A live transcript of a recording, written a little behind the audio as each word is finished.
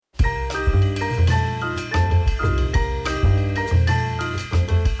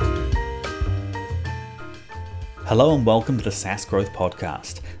Hello and welcome to the SaaS Growth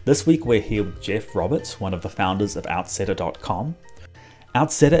Podcast. This week we're here with Geoff Roberts, one of the founders of Outseta.com.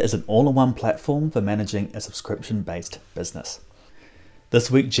 Outseta is an all-in-one platform for managing a subscription-based business.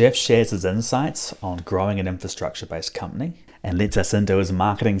 This week Geoff shares his insights on growing an infrastructure-based company and lets us into his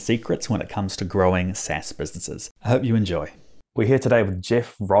marketing secrets when it comes to growing SaaS businesses. I hope you enjoy. We're here today with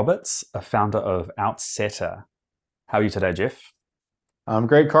Geoff Roberts, a founder of Outseta. How are you today, Geoff? I'm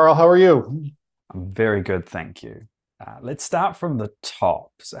great, Carl. How are you? I'm very good, thank you. Let's start from the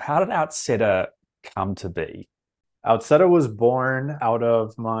top. So how did Outseta come to be? Outseta was born out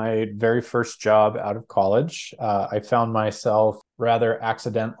of my very first job out of college. I found myself rather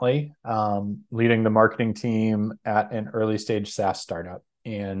accidentally leading the marketing team at an early stage SaaS startup.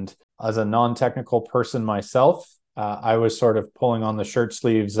 And as a non-technical person myself, I was sort of pulling on the shirt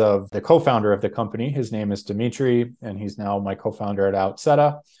sleeves of the co-founder of the company. His name is Dimitri, and he's now my co-founder at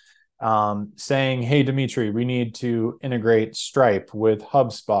Outseta. Saying, hey, Dimitri, we need to integrate Stripe with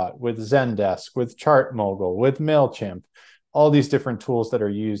HubSpot, with Zendesk, with ChartMogul, with MailChimp, all these different tools that are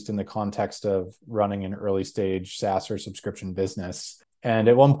used in the context of running an early stage SaaS or subscription business. And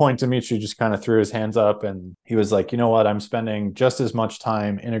at one point, Dimitri just kind of threw his hands up and he was like, you know what, I'm spending just as much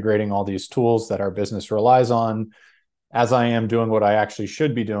time integrating all these tools that our business relies on as I am doing what I actually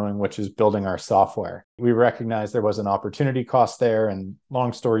should be doing, which is building our software. We recognized there was an opportunity cost there. And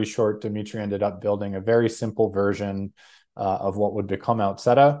long story short, Dimitri ended up building a very simple version of what would become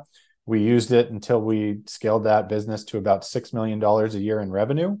Outseta. We used it until we scaled that business to about $6 million a year in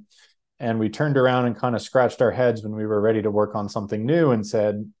revenue. And we turned around and kind of scratched our heads when we were ready to work on something new and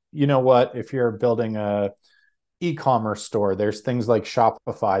said, you know what, if you're building a e-commerce store, there's things like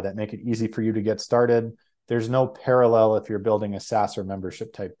Shopify that make it easy for you to get started. There's no parallel if you're building a SaaS or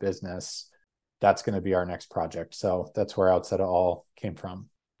membership type business. That's going to be our next project. So that's where Outseta all came from.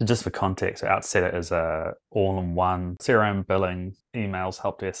 Just for context, Outseta is a all-in-one CRM, billing, emails,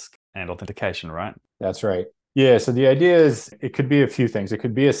 help desk, and authentication, right? That's right. Yeah. So the idea is it could be a few things. It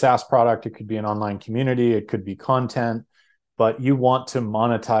could be a SaaS product. It could be an online community. It could be content. But you want to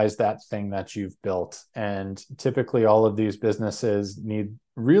monetize that thing that you've built. And typically all of these businesses need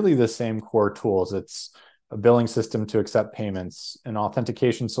really the same core tools. It's a billing system to accept payments, an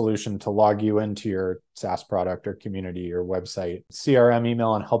authentication solution to log you into your SaaS product or community or website, CRM,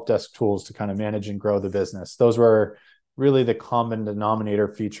 email, and help desk tools to kind of manage and grow the business. Those were really the common denominator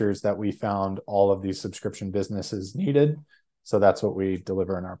features that we found all of these subscription businesses needed. So that's what we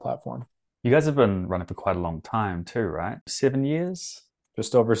deliver in our platform. You guys have been running for quite a long time too, right? 7 years?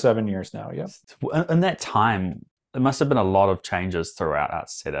 Just over 7 years now, yep. In that time, there must have been a lot of changes throughout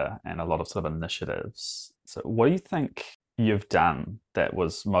Outseta and a lot of sort of initiatives. So what do you think you've done that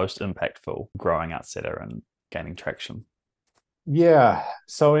was most impactful growing Outseta and gaining traction? Yeah.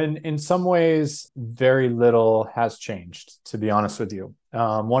 So in some ways, very little has changed, to be honest with you.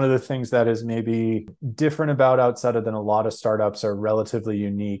 One of the things that is maybe different about Outseta than a lot of startups are relatively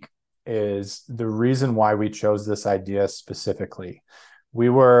unique is the reason why we chose this idea specifically. We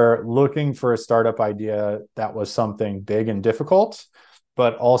were looking for a startup idea that was something big and difficult,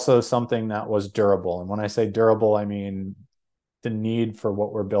 but also something that was durable. And when I say durable, I mean the need for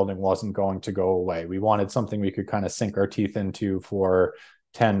what we're building wasn't going to go away. We wanted something we could kind of sink our teeth into for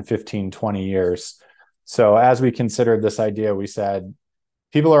 10, 15, 20 years. So as we considered this idea, we said,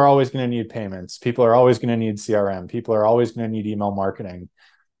 people are always going to need payments. People are always going to need CRM. People are always going to need email marketing.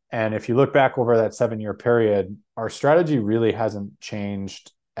 And if you look back over that 7-year period, our strategy really hasn't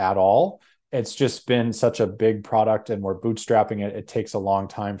changed at all. It's just been such a big product and we're bootstrapping it. It takes a long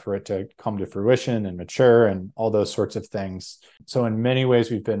time for it to come to fruition and mature and all those sorts of things. So in many ways,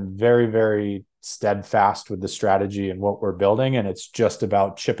 we've been very, very steadfast with the strategy and what we're building. And it's just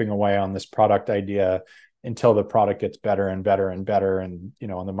about chipping away on this product idea until the product gets better and better and better. And,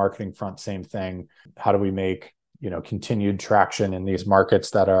 on the marketing front, same thing. How do we make continued traction in these markets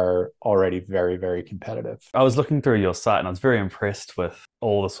that are already very, very competitive? I was looking through your site and I was very impressed with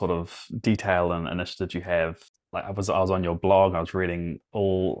all the sort of detail and initiatives you have. Like I was on your blog, I was reading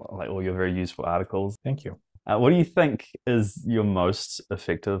all your very useful articles. Thank you. What do you think is your most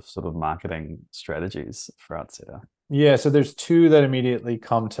effective sort of marketing strategies for Outseta? Yeah, so there's two that immediately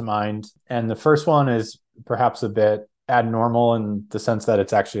come to mind. And the first one is perhaps a bit abnormal in the sense that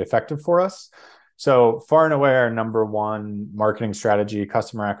it's actually effective for us. So far and away, our number one marketing strategy,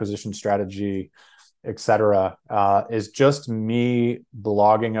 customer acquisition strategy, et cetera, is just me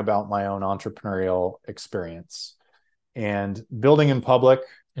blogging about my own entrepreneurial experience. And building in public,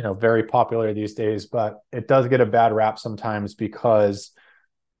 very popular these days, but it does get a bad rap sometimes because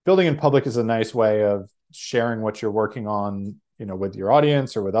building in public is a nice way of sharing what you're working on, with your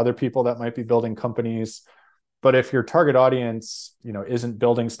audience or with other people that might be building companies. But if your target audience, isn't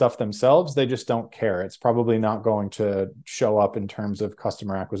building stuff themselves, they just don't care. It's probably not going to show up in terms of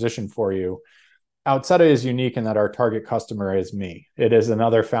customer acquisition for you. Outseta is unique in that our target customer is me. It is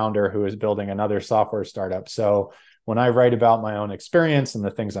another founder who is building another software startup. So when I write about my own experience and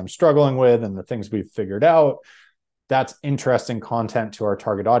the things I'm struggling with and the things we've figured out, that's interesting content to our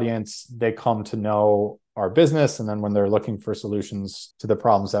target audience. They come to know our business. And then when they're looking for solutions to the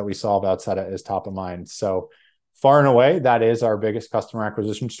problems that we solve, Outseta is top of mind. So far and away, that is our biggest customer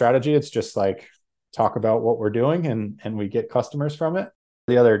acquisition strategy. It's just like talk about what we're doing and we get customers from it.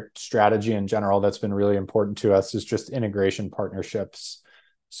 The other strategy in general that's been really important to us is just integration partnerships.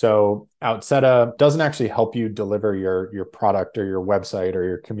 So Outseta doesn't actually help you deliver your product or your website or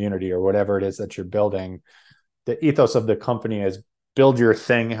your community or whatever it is that you're building. The ethos of the company is build your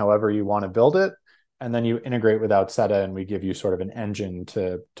thing however you want to build it, and then you integrate with Outseta and we give you sort of an engine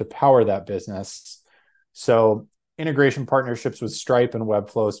to power that business. So integration partnerships with Stripe and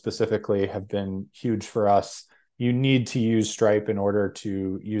Webflow specifically have been huge for us. You need to use Stripe in order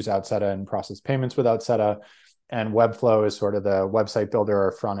to use Outseta and process payments with Outseta. And Webflow is sort of the website builder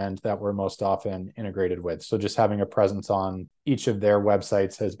or front end that we're most often integrated with. So just having a presence on each of their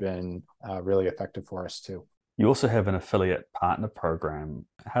websites has been really effective for us too. You also have an affiliate partner program.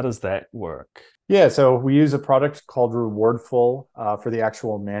 How does that work? Yeah, so we use a product called Rewardful for the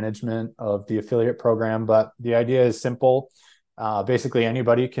actual management of the affiliate program. But the idea is simple. Basically,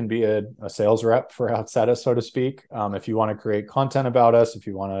 anybody can be a sales rep for Outseta, so to speak. If you want to create content about us, if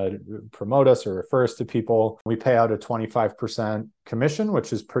you want to promote us or refer us to people, we pay out a 25% commission,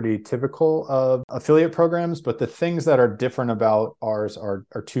 which is pretty typical of affiliate programs. But the things that are different about ours are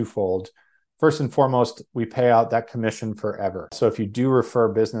twofold. First and foremost, we pay out that commission forever. So if you do refer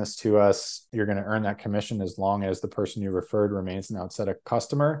business to us, you're going to earn that commission as long as the person you referred remains an Outseta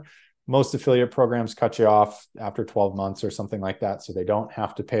customer. Most affiliate programs cut you off after 12 months or something like that, so they don't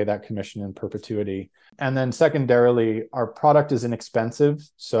have to pay that commission in perpetuity. And then secondarily, our product is inexpensive.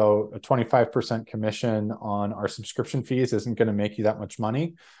 So a 25% commission on our subscription fees isn't going to make you that much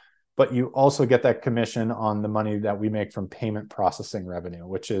money. But you also get that commission on the money that we make from payment processing revenue,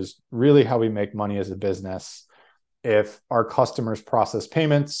 which is really how we make money as a business. If our customers process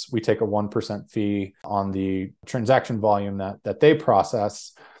payments, we take a 1% fee on the transaction volume that they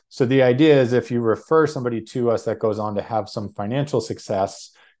process. So the idea is if you refer somebody to us that goes on to have some financial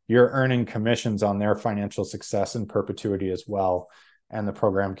success, you're earning commissions on their financial success in perpetuity as well. And the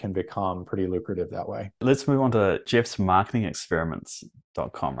program can become pretty lucrative that way. Let's move on to Geoff's marketing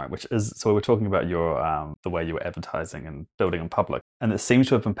experiments.com, right? Which is, so we're talking about your the way you were advertising and building in public. And it seems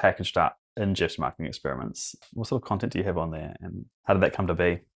to have been packaged up in Geoff's marketing experiments. What sort of content do you have on there and how did that come to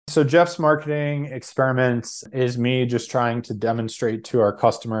be? So Geoff's marketing experiments is me just trying to demonstrate to our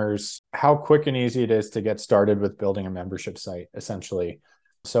customers how quick and easy it is to get started with building a membership site, essentially.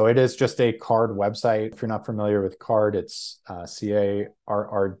 So it is just a card website. If you're not familiar with card, it's carrd.co.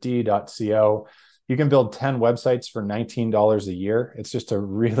 You can build 10 websites for $19 a year. It's just a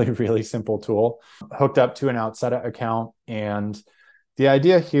really, really simple tool hooked up to an Outseta account. And the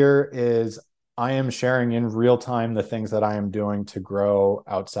idea here is I am sharing in real time the things that I am doing to grow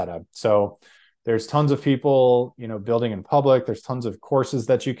Outseta. So there's tons of people, building in public. There's tons of courses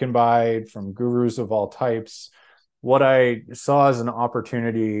that you can buy from gurus of all types. What I saw as an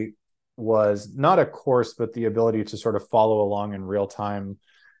opportunity was not a course, but the ability to sort of follow along in real time,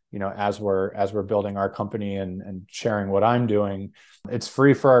 as we're building our company and sharing what I'm doing. It's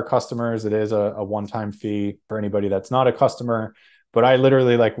free for our customers. It is a one-time fee for anybody that's not a customer. But I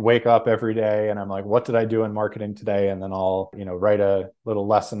literally wake up every day and I'm like, what did I do in marketing today? And then I'll, write a little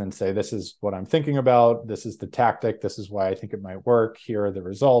lesson and say, this is what I'm thinking about. This is the tactic. This is why I think it might work. Here are the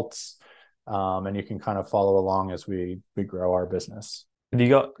results. And you can kind of follow along as we grow our business. Have you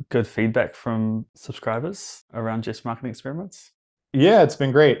got good feedback from subscribers around Geoff's marketing experiments? Yeah, it's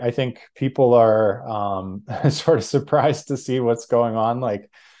been great. I think people are sort of surprised to see what's going on.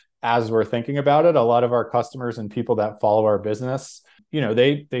 As we're thinking about it, a lot of our customers and people that follow our business,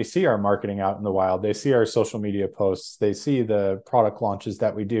 they see our marketing out in the wild. They see our social media posts. They see the product launches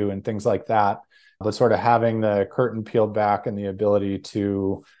that we do and things like that. But sort of having the curtain peeled back and the ability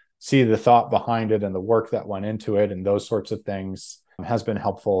to see the thought behind it and the work that went into it and those sorts of things has been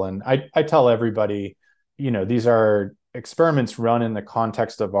helpful. And I tell everybody, these are experiments run in the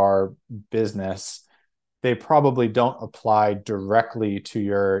context of our business. They probably don't apply directly to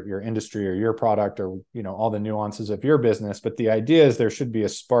your industry or your product or, all the nuances of your business. But the idea is there should be a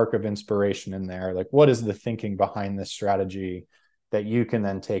spark of inspiration in there. What is the thinking behind this strategy that you can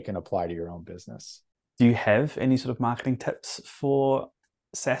then take and apply to your own business? Do you have any sort of marketing tips for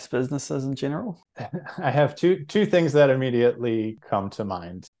SaaS businesses in general? I have two things that immediately come to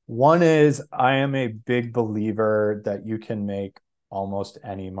mind. One is I am a big believer that you can make almost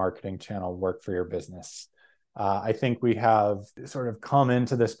any marketing channel work for your business. I think we have sort of come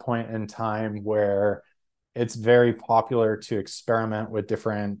into this point in time where it's very popular to experiment with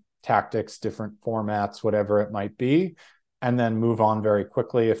different tactics, different formats, whatever it might be, and then move on very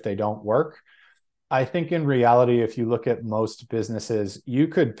quickly if they don't work. I think in reality, if you look at most businesses, you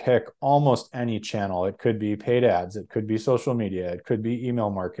could pick almost any channel. It could be paid ads, it could be social media, it could be email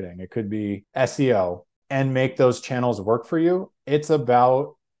marketing, it could be SEO, and make those channels work for you. It's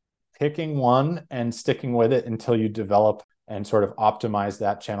about picking one and sticking with it until you develop and sort of optimize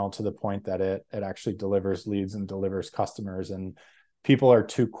that channel to the point that it actually delivers leads and delivers customers. And people are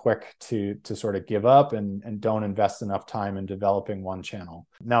too quick to sort of give up and don't invest enough time in developing one channel.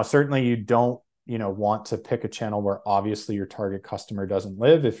 Now, certainly you don't want to pick a channel where obviously your target customer doesn't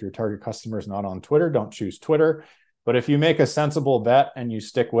live. If your target customer is not on Twitter, don't choose Twitter. But if you make a sensible bet and you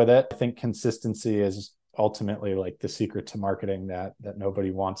stick with it, I think consistency is ultimately like the secret to marketing that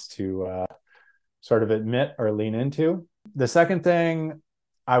nobody wants to sort of admit or lean into. The second thing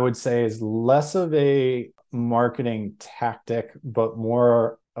I would say is less of a marketing tactic, but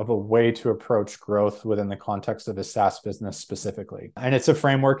more of a way to approach growth within the context of a SaaS business specifically. And it's a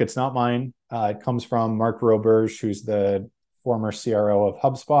framework. It's not mine. It comes from Mark Roberts, who's the former CRO of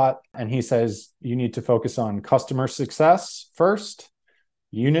HubSpot. And he says you need to focus on customer success first,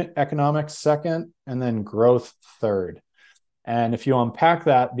 unit economics second, and then growth third. And if you unpack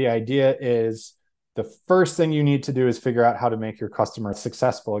that, the idea is the first thing you need to do is figure out how to make your customer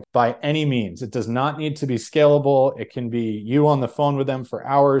successful by any means. It does not need to be scalable. It can be you on the phone with them for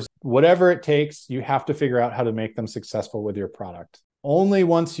hours. Whatever it takes, you have to figure out how to make them successful with your product. Only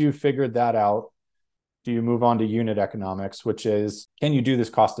once you've figured that out do you move on to unit economics, which is, can you do this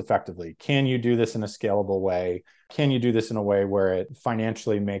cost effectively? Can you do this in a scalable way? Can you do this in a way where it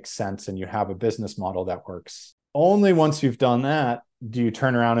financially makes sense and you have a business model that works? Only once you've done that do you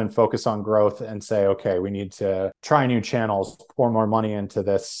turn around and focus on growth and say, okay, we need to try new channels, pour more money into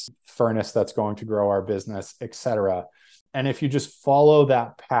this furnace that's going to grow our business, et cetera. And if you just follow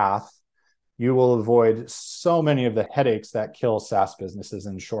that path, you will avoid so many of the headaches that kill SaaS businesses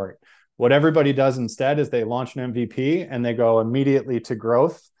in short. What everybody does instead is they launch an MVP and they go immediately to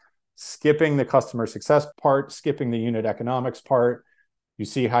growth, skipping the customer success part, skipping the unit economics part. You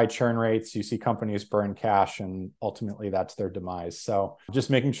see high churn rates, you see companies burn cash, and ultimately that's their demise. So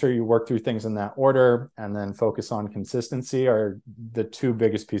just making sure you work through things in that order and then focus on consistency are the two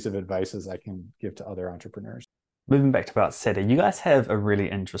biggest pieces of advice I can give to other entrepreneurs. Moving back to Outseta, you guys have a really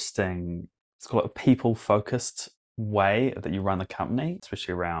interesting, it's called a people-focused way that you run the company,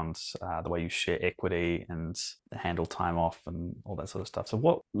 especially around the way you share equity and handle time off and all that sort of stuff. So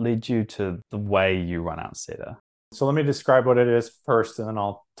what led you to the way you run Outseta? So let me describe what it is first, and then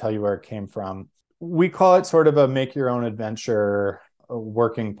I'll tell you where it came from. We call it sort of a make your own adventure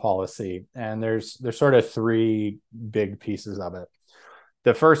working policy. And there's sort of three big pieces of it.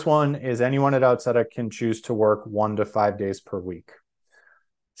 The first one is anyone at Outseta can choose to work 1 to 5 days per week.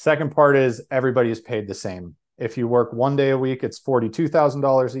 Second part is everybody is paid the same. If you work 1 day a week, it's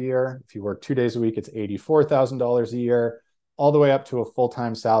 $42,000 a year. If you work 2 days a week, it's $84,000 a year. All the way up to a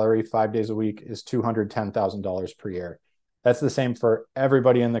full-time salary, 5 days a week, is $210,000 per year. That's the same for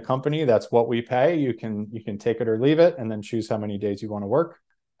everybody in the company. That's what we pay. You can take it or leave it and then choose how many days you want to work.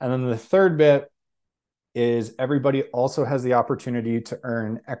 And then the third bit is everybody also has the opportunity to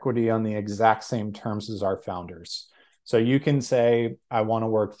earn equity on the exact same terms as our founders. So you can say, I want to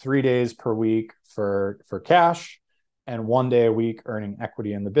work 3 days per week for cash and 1 day a week earning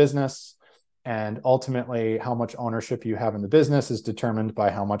equity in the business. And ultimately, how much ownership you have in the business is determined by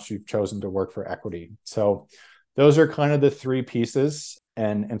how much you've chosen to work for equity. So those are kind of the three pieces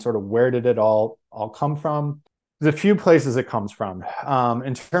and sort of where did it all come from? There's a few places it comes from.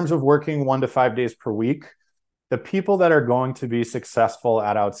 In terms of working 1 to 5 days per week, the people that are going to be successful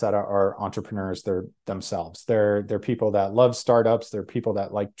at Outseta are entrepreneurs themselves. They're people that love startups. They're people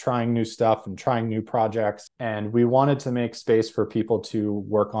that like trying new stuff and trying new projects. And we wanted to make space for people to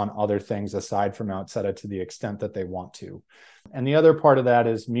work on other things aside from Outseta to the extent that they want to. And the other part of that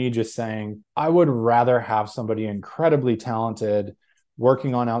is me just saying, I would rather have somebody incredibly talented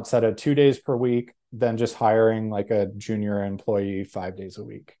working on Outseta 2 days per week than just hiring like a junior employee 5 days a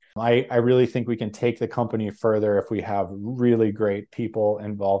week. I really think we can take the company further if we have really great people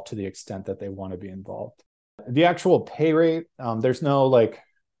involved to the extent that they want to be involved. The actual pay rate, there's no like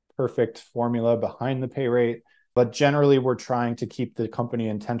perfect formula behind the pay rate, but generally we're trying to keep the company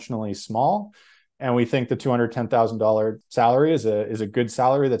intentionally small And we think the $210,000 salary is a good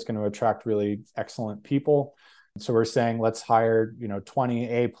salary that's going to attract really excellent people. So we're saying let's hire 20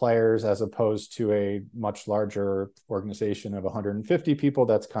 A players as opposed to a much larger organization of 150 people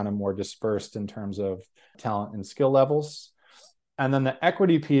that's kind of more dispersed in terms of talent and skill levels. And then the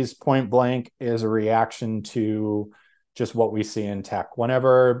equity piece, point blank, is a reaction to just what we see in tech.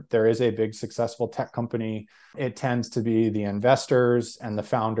 Whenever there is a big successful tech company, it tends to be the investors and the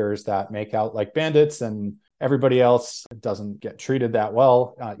founders that make out like bandits, and everybody else doesn't get treated that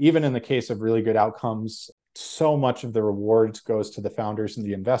well. Even in the case of really good outcomes, so much of the rewards goes to the founders and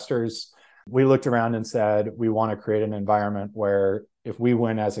the investors. We looked around and said, we want to create an environment where if we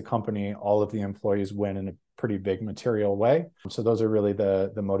win as a company, all of the employees win in a pretty big material way. So those are really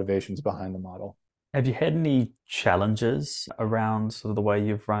the motivations behind the model. Have you had any challenges around sort of the way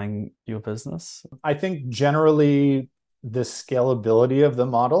you've run your business? I think generally the scalability of the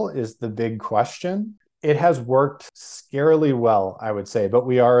model is the big question. It has worked scarily well, I would say, but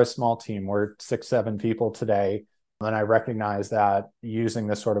we are a small team. We're 6-7 people today. And I recognize that using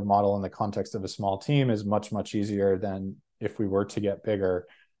this sort of model in the context of a small team is much, much easier than if we were to get bigger.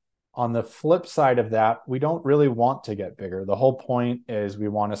 On the flip side of that, we don't really want to get bigger. The whole point is we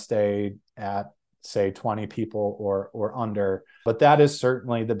want to stay at, say, 20 people or under. But that is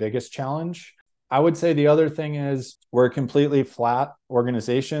certainly the biggest challenge. I would say the other thing is we're a completely flat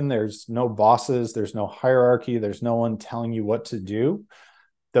organization. There's no bosses, there's no hierarchy, there's no one telling you what to do.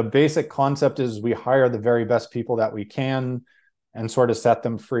 The basic concept is we hire the very best people that we can and sort of set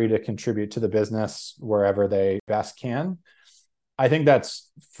them free to contribute to the business wherever they best can. I think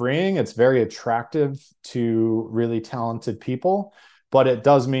that's freeing. It's very attractive to really talented people, but it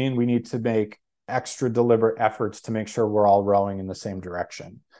does mean we need to make extra deliberate efforts to make sure we're all rowing in the same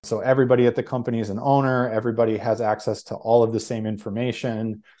direction. So everybody at the company is an owner, everybody has access to all of the same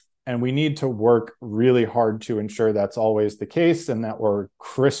information, and we need to work really hard to ensure that's always the case and that we're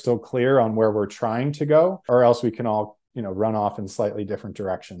crystal clear on where we're trying to go, or else we can all, run off in slightly different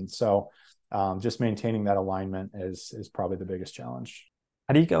directions. So just maintaining that alignment is probably the biggest challenge.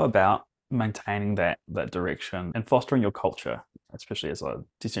 How do you go about maintaining that direction and fostering your culture, especially as a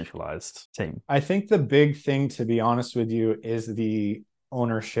decentralized team? I think the big thing, to be honest with you, is the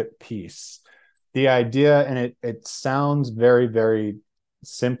ownership piece. The idea, and it sounds very, very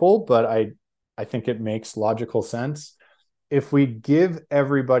simple, but I think it makes logical sense. If we give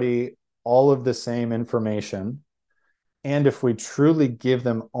everybody all of the same information, and if we truly give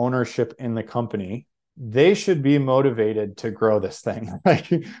them ownership in the company, they should be motivated to grow this thing.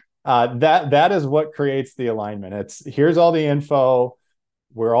 That is what creates the alignment. It's here's all the info.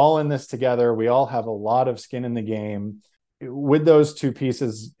 We're all in this together. We all have a lot of skin in the game. With those two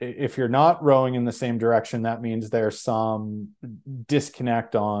pieces, if you're not rowing in the same direction, that means there's some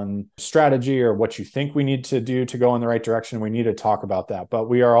disconnect on strategy or what you think we need to do to go in the right direction. We need to talk about that. But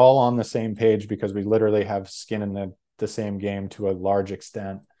we are all on the same page because we literally have skin in the same game to a large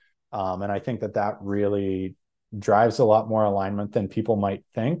extent. And I think that really drives a lot more alignment than people might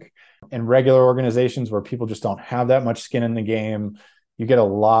think. In regular organizations where people just don't have that much skin in the game, you get a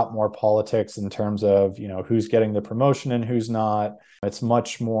lot more politics in terms of, who's getting the promotion and who's not. It's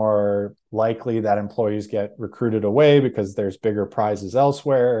much more likely that employees get recruited away because there's bigger prizes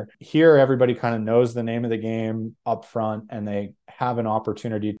elsewhere. Here, everybody kind of knows the name of the game up front, and they have an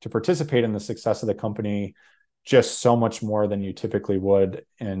opportunity to participate in the success of the company just so much more than you typically would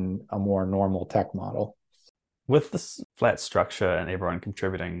in a more normal tech model. With this flat structure and everyone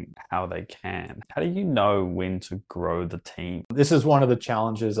contributing how they can, how do you know when to grow the team? This is one of the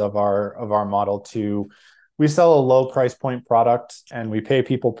challenges of our model too. We sell a low price point product and we pay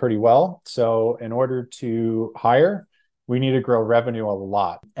people pretty well. So in order to hire, we need to grow revenue a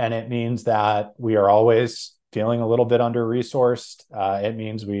lot. And it means that we are always feeling a little bit under-resourced. It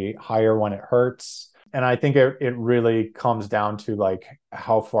means we hire when it hurts. And I think it really comes down to like,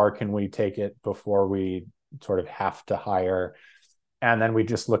 how far can we take it before we sort of have to hire? And then we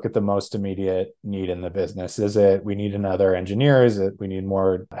just look at the most immediate need in the business. Is it we need another engineer? Is it we need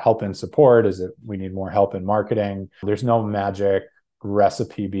more help in support? Is it we need more help in marketing? There's no magic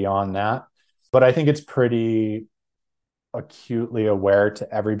recipe beyond that. But I think it's pretty acutely aware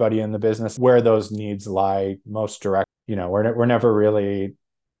to everybody in the business where those needs lie most direct. We're never really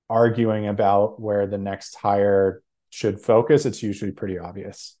arguing about where the next hire should focus. It's usually pretty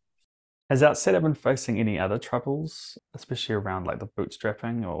obvious. Has Outseta been facing any other troubles, especially around like the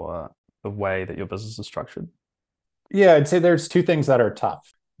bootstrapping or the way that your business is structured? Yeah, I'd say there's two things that are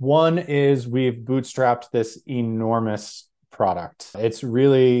tough. One is we've bootstrapped this enormous product. It's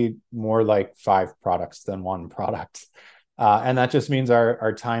really more like 5 products than one product. And that just means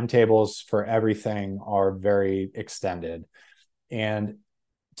our timetables for everything are very extended. And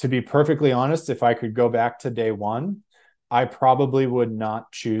to be perfectly honest, if I could go back to day one, I probably would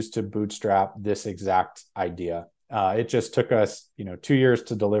not choose to bootstrap this exact idea. It just took us, 2 years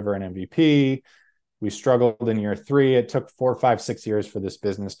to deliver an MVP. We struggled in year 3. It took 4, 5, 6 years for this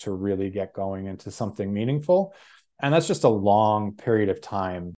business to really get going into something meaningful. And that's just a long period of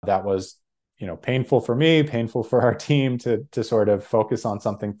time that was, painful for me, painful for our team to sort of focus on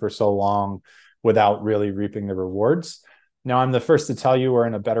something for so long without really reaping the rewards. Now, I'm the first to tell you we're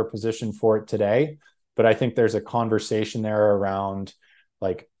in a better position for it today, but I think there's a conversation there around,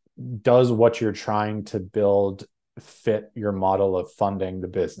 like, does what you're trying to build fit your model of funding the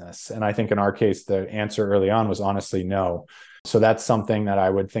business? And I think in our case, the answer early on was honestly no. So that's something that I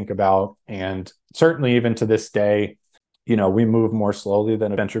would think about. And certainly even to this day, we move more slowly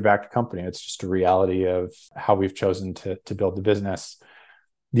than a venture-backed company. It's just a reality of how we've chosen to build the business.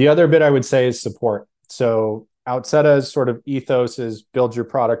 The other bit I would say is support. So Outseta's sort of ethos is build your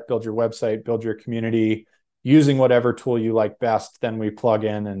product, build your website, build your community, using whatever tool you like best. Then we plug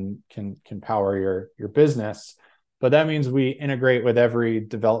in and can power your business. But that means we integrate with every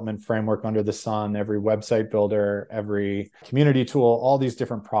development framework under the sun, every website builder, every community tool, all these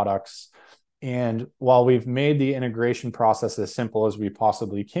different products. And while we've made the integration process as simple as we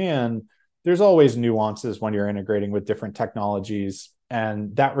possibly can, there's always nuances when you're integrating with different technologies.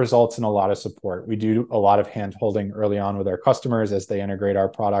 And that results in a lot of support. We do a lot of hand-holding early on with our customers as they integrate our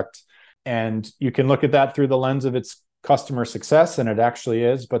product. And you can look at that through the lens of its customer success, and it actually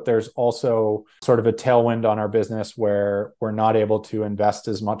is, but there's also sort of a tailwind on our business where we're not able to invest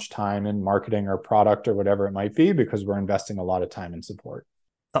as much time in marketing our product or whatever it might be because we're investing a lot of time in support.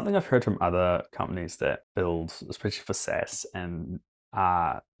 Something I've heard from other companies that build, especially for SaaS, and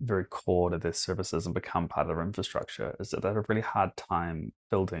are very core to their services and become part of their infrastructure, is that they have a really hard time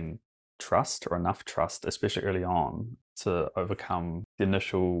building trust or enough trust, especially early on, to overcome the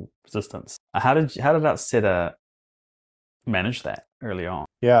initial resistance. How did Outseta manage that early on?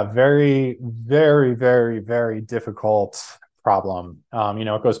 Yeah, very, very, very, very difficult problem.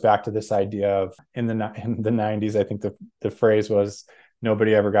 It goes back to this idea of in the 90s, I think the phrase was,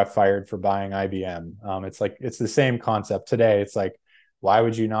 nobody ever got fired for buying IBM. It's the same concept today. It's like, why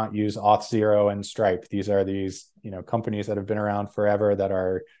would you not use Auth0 and Stripe? These are companies that have been around forever that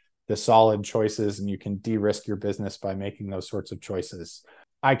are the solid choices, and you can de-risk your business by making those sorts of choices.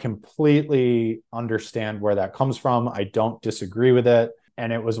 I completely understand where that comes from. I don't disagree with it.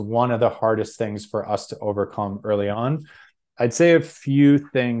 And it was one of the hardest things for us to overcome early on. I'd say a few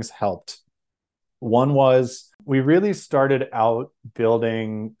things helped. One was we really started out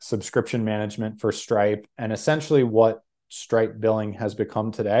building subscription management for Stripe, and essentially what Stripe billing has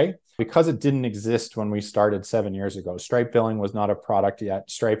become today, because it didn't exist when we started 7 years ago. Stripe billing was not a product yet.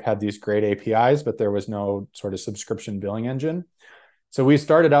 Stripe had these great APIs, but there was no sort of subscription billing engine. So we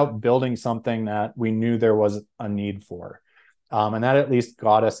started out building something that we knew there was a need for. And that at least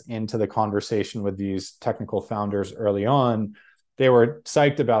got us into the conversation with these technical founders early on. They were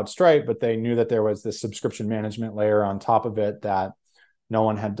psyched about Stripe, but they knew that there was this subscription management layer on top of it that no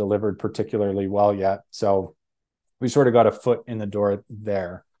one had delivered particularly well yet. So we sort of got a foot in the door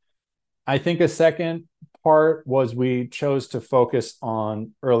there. I think a second part was we chose to focus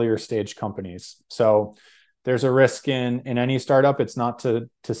on earlier stage companies. So there's a risk in any startup. It's not to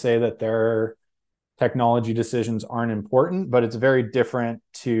say that their technology decisions aren't important, but it's very different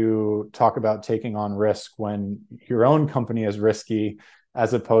to talk about taking on risk when your own company is risky,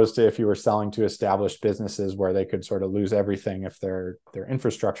 as opposed to if you were selling to established businesses where they could sort of lose everything if their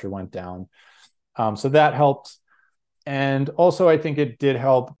infrastructure went down. So that helped. And also, I think it did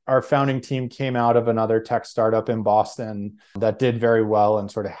help. Our founding team came out of another tech startup in Boston that did very well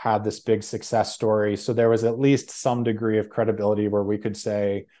and sort of had this big success story. So there was at least some degree of credibility where we could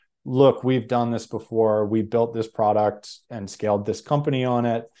say, look, we've done this before. We built this product and scaled this company on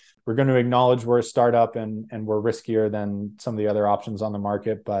it. We're going to acknowledge we're a startup and we're riskier than some of the other options on the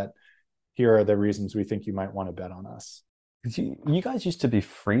market, but here are the reasons we think you might want to bet on us. You guys used to be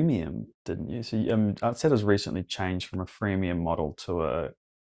freemium, didn't you? So Outseta's recently changed from a freemium model to a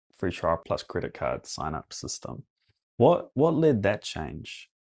free trial plus credit card sign-up system. What led that change?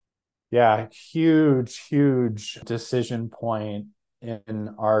 Yeah, huge decision point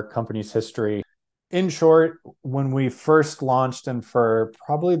in our company's history. In short, when we first launched, and for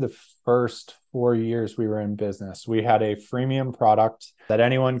probably the first 4 years we were in business, we had a freemium product that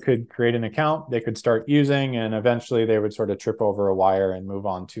anyone could create an account, they could start using, and eventually they would sort of trip over a wire and move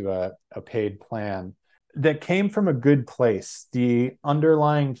on to a paid plan that came from a good place. The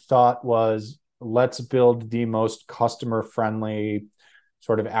underlying thought was, let's build the most customer-friendly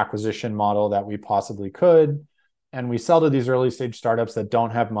sort of acquisition model that we possibly could. And we sell to these early stage startups that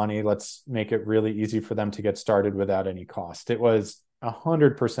don't have money. Let's make it really easy for them to get started without any cost. It was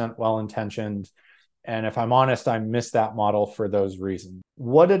 100% well-intentioned. And if I'm honest, I missed that model for those reasons.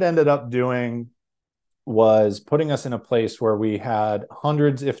 What it ended up doing was putting us in a place where we had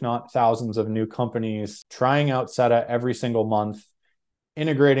hundreds, if not thousands, of new companies trying Outseta every single month,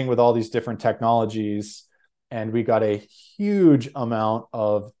 integrating with all these different technologies. And we got a huge amount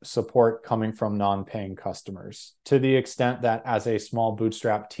of support coming from non-paying customers, to the extent that as a small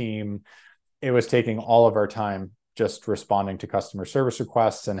bootstrap team, it was taking all of our time just responding to customer service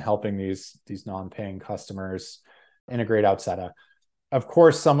requests and helping these non-paying customers integrate Outseta. Of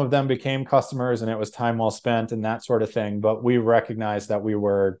course, some of them became customers and it was time well spent and that sort of thing. But we recognized that we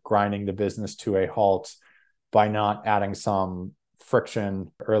were grinding the business to a halt by not adding some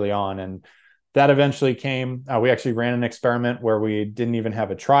friction early on. And that eventually came. We actually ran an experiment where we didn't even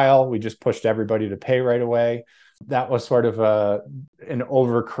have a trial. We just pushed everybody to pay right away. That was sort of an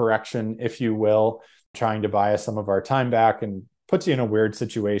overcorrection, if you will, trying to buy us some of our time back, and puts you in a weird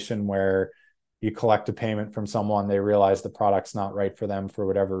situation where you collect a payment from someone, they realize the product's not right for them for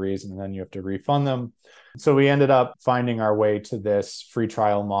whatever reason, and then you have to refund them. So we ended up finding our way to this free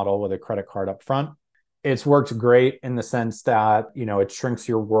trial model with a credit card up front. It's worked great in the sense that, it shrinks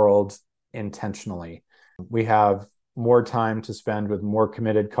your world intentionally. We have more time to spend with more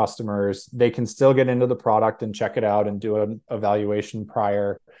committed customers. They can still get into the product and check it out and do an evaluation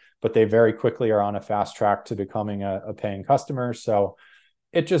prior, but they very quickly are on a fast track to becoming a paying customer. So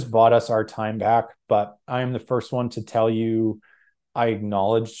it just bought us our time back. But I am the first one to tell you, I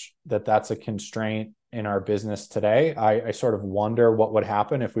acknowledge that that's a constraint in our business today. I sort of wonder what would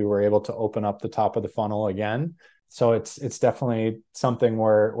happen if we were able to open up the top of the funnel again. So it's definitely something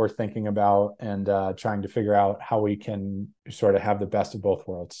we're thinking about and trying to figure out how we can sort of have the best of both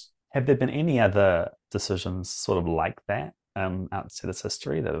worlds. Have there been any other decisions sort of like that outside its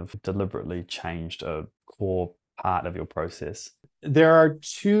history that have deliberately changed a core part of your process? There are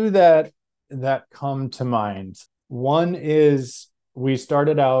two that come to mind. One is we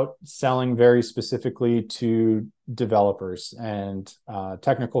started out selling very specifically to developers and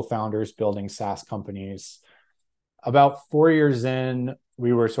technical founders building SaaS companies. About 4 years in,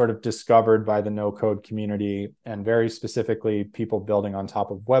 we were sort of discovered by the no-code community, and very specifically people building on top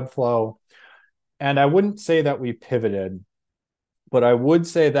of Webflow. And I wouldn't say that we pivoted, but I would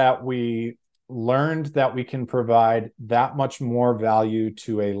say that we learned that we can provide that much more value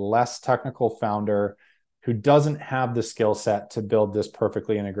to a less technical founder who doesn't have the skill set to build this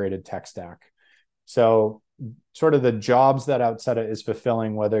perfectly integrated tech stack. So sort of the jobs that Outseta is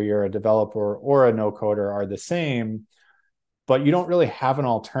fulfilling, whether you're a developer or a no-coder, are the same, but you don't really have an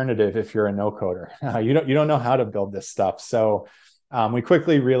alternative if you're a no-coder. You don't know how to build this stuff. So we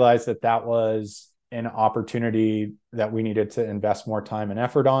quickly realized that was an opportunity that we needed to invest more time and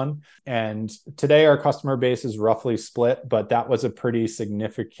effort on. And today our customer base is roughly split, but that was a pretty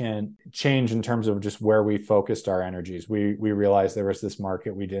significant change in terms of just where we focused our energies. We realized there was this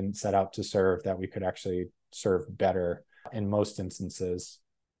market we didn't set out to serve that we could actually serve better in most instances.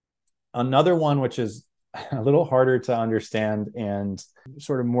 Another one, which is a little harder to understand and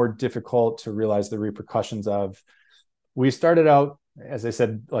sort of more difficult to realize the repercussions of, we started out, as I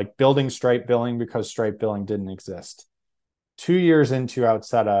said, like building Stripe billing because Stripe billing didn't exist. 2 years into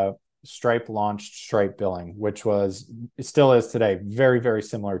Outseta, Stripe launched Stripe billing, which it still is today, very, very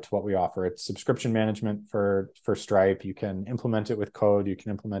similar to what we offer. It's subscription management for Stripe. You can implement it with code, you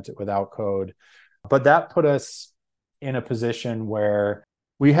can implement it without code. But that put us in a position where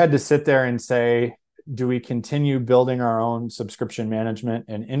we had to sit there and say, do we continue building our own subscription management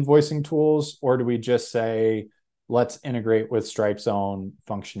and invoicing tools, or do we just say, let's integrate with Stripe's own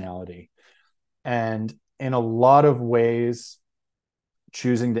functionality? And in a lot of ways,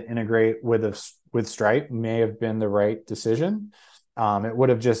 choosing to integrate with Stripe may have been the right decision. It would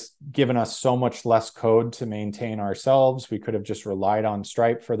have just given us so much less code to maintain ourselves. We could have just relied on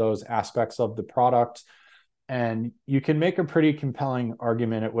Stripe for those aspects of the product. And you can make a pretty compelling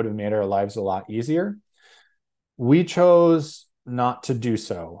argument it would have made our lives a lot easier. We chose not to do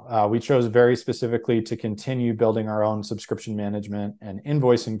so. We chose very specifically to continue building our own subscription management and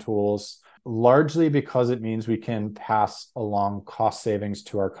invoicing tools, largely because it means we can pass along cost savings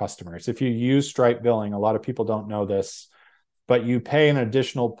to our customers. If you use Stripe billing, a lot of people don't know this, but you pay an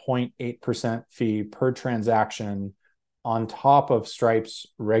additional 0.8% fee per transaction on top of Stripe's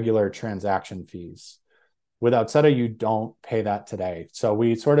regular transaction fees. With Outseta, you don't pay that today. So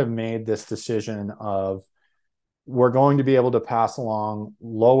we sort of made this decision of, we're going to be able to pass along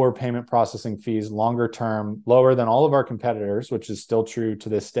lower payment processing fees longer term, lower than all of our competitors, which is still true to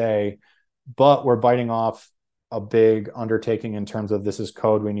this day, but we're biting off a big undertaking in terms of this is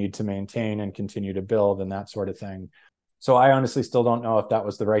code we need to maintain and continue to build and that sort of thing. So I honestly still don't know if that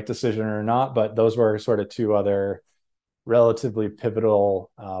was the right decision or not, but those were sort of two other relatively pivotal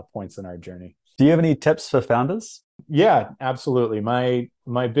points in our journey. Do you have any tips for founders? Yeah, absolutely.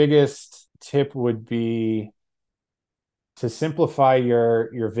 My biggest tip would be to simplify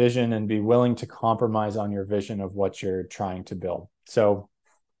your vision and be willing to compromise on your vision of what you're trying to build. So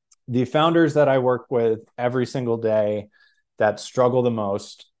the founders that I work with every single day that struggle the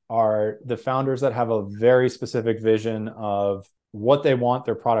most are the founders that have a very specific vision of what they want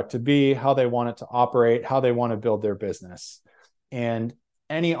their product to be, how they want it to operate, how they want to build their business. And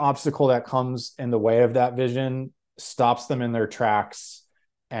any obstacle that comes in the way of that vision stops them in their tracks,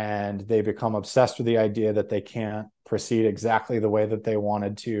 and they become obsessed with the idea that they can't proceed exactly the way that they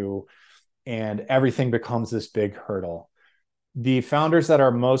wanted to, and everything becomes this big hurdle. The founders that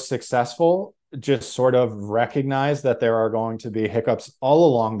are most successful just sort of recognize that there are going to be hiccups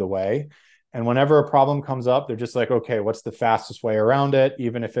all along the way. And whenever a problem comes up, they're just like, okay, what's the fastest way around it?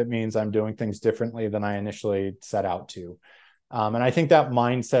 Even if it means I'm doing things differently than I initially set out to. And I think that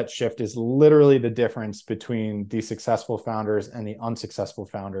mindset shift is literally the difference between the successful founders and the unsuccessful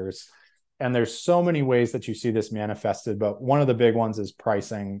founders. And there's so many ways that you see this manifested, but one of the big ones is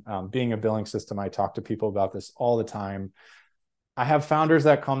pricing. Being a billing system, I talk to people about this all the time. I have founders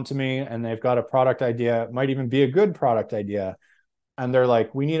that come to me and they've got a product idea, it might even be a good product idea. And they're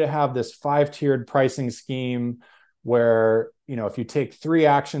like, we need to have this 5-tiered pricing scheme where, if you take 3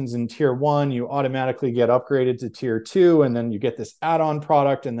 actions in tier 1, you automatically get upgraded to tier 2, and then you get this add-on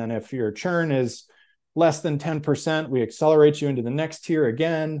product. And then if your churn is less than 10%, we accelerate you into the next tier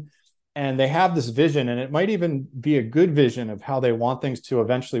again. And they have this vision, and it might even be a good vision of how they want things to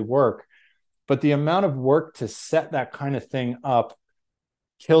eventually work. But the amount of work to set that kind of thing up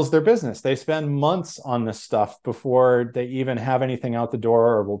kills their business. They spend months on this stuff before they even have anything out the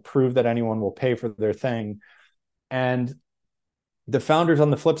door or will prove that anyone will pay for their thing. And the founders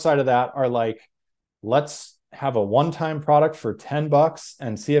on the flip side of that are like, let's have a one-time product for $10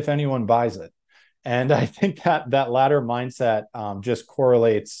 and see if anyone buys it. And I think that latter mindset just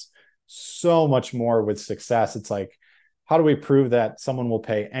correlates so much more with success. It's like, how do we prove that someone will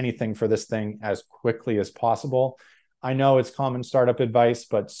pay anything for this thing as quickly as possible? I know it's common startup advice,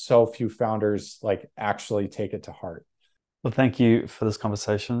 but so few founders actually take it to heart. Well, thank you for this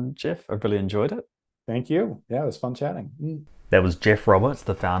conversation, Geoff. I really enjoyed it. Thank you. Yeah, it was fun chatting. That was Geoff Roberts,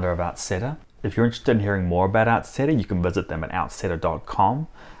 the founder of Outseta. If you're interested in hearing more about Outseta, you can visit them at outseta.com.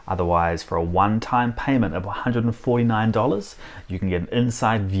 Otherwise, for a one-time payment of $149, you can get an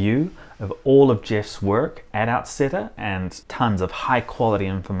inside view of all of Geoff's work at Outseta and tons of high-quality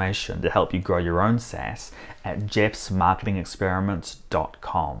information to help you grow your own SaaS at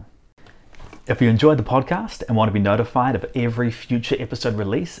jeffsmarketingexperiments.com. If you enjoyed the podcast and want to be notified of every future episode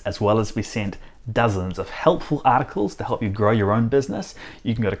release, as well as be sent dozens of helpful articles to help you grow your own business,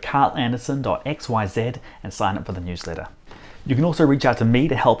 you can go to carlanderson.xyz and sign up for the newsletter. You can also reach out to me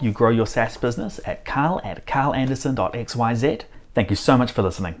to help you grow your SaaS business at carl@carlanderson.xyz. Thank you so much for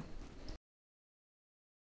listening.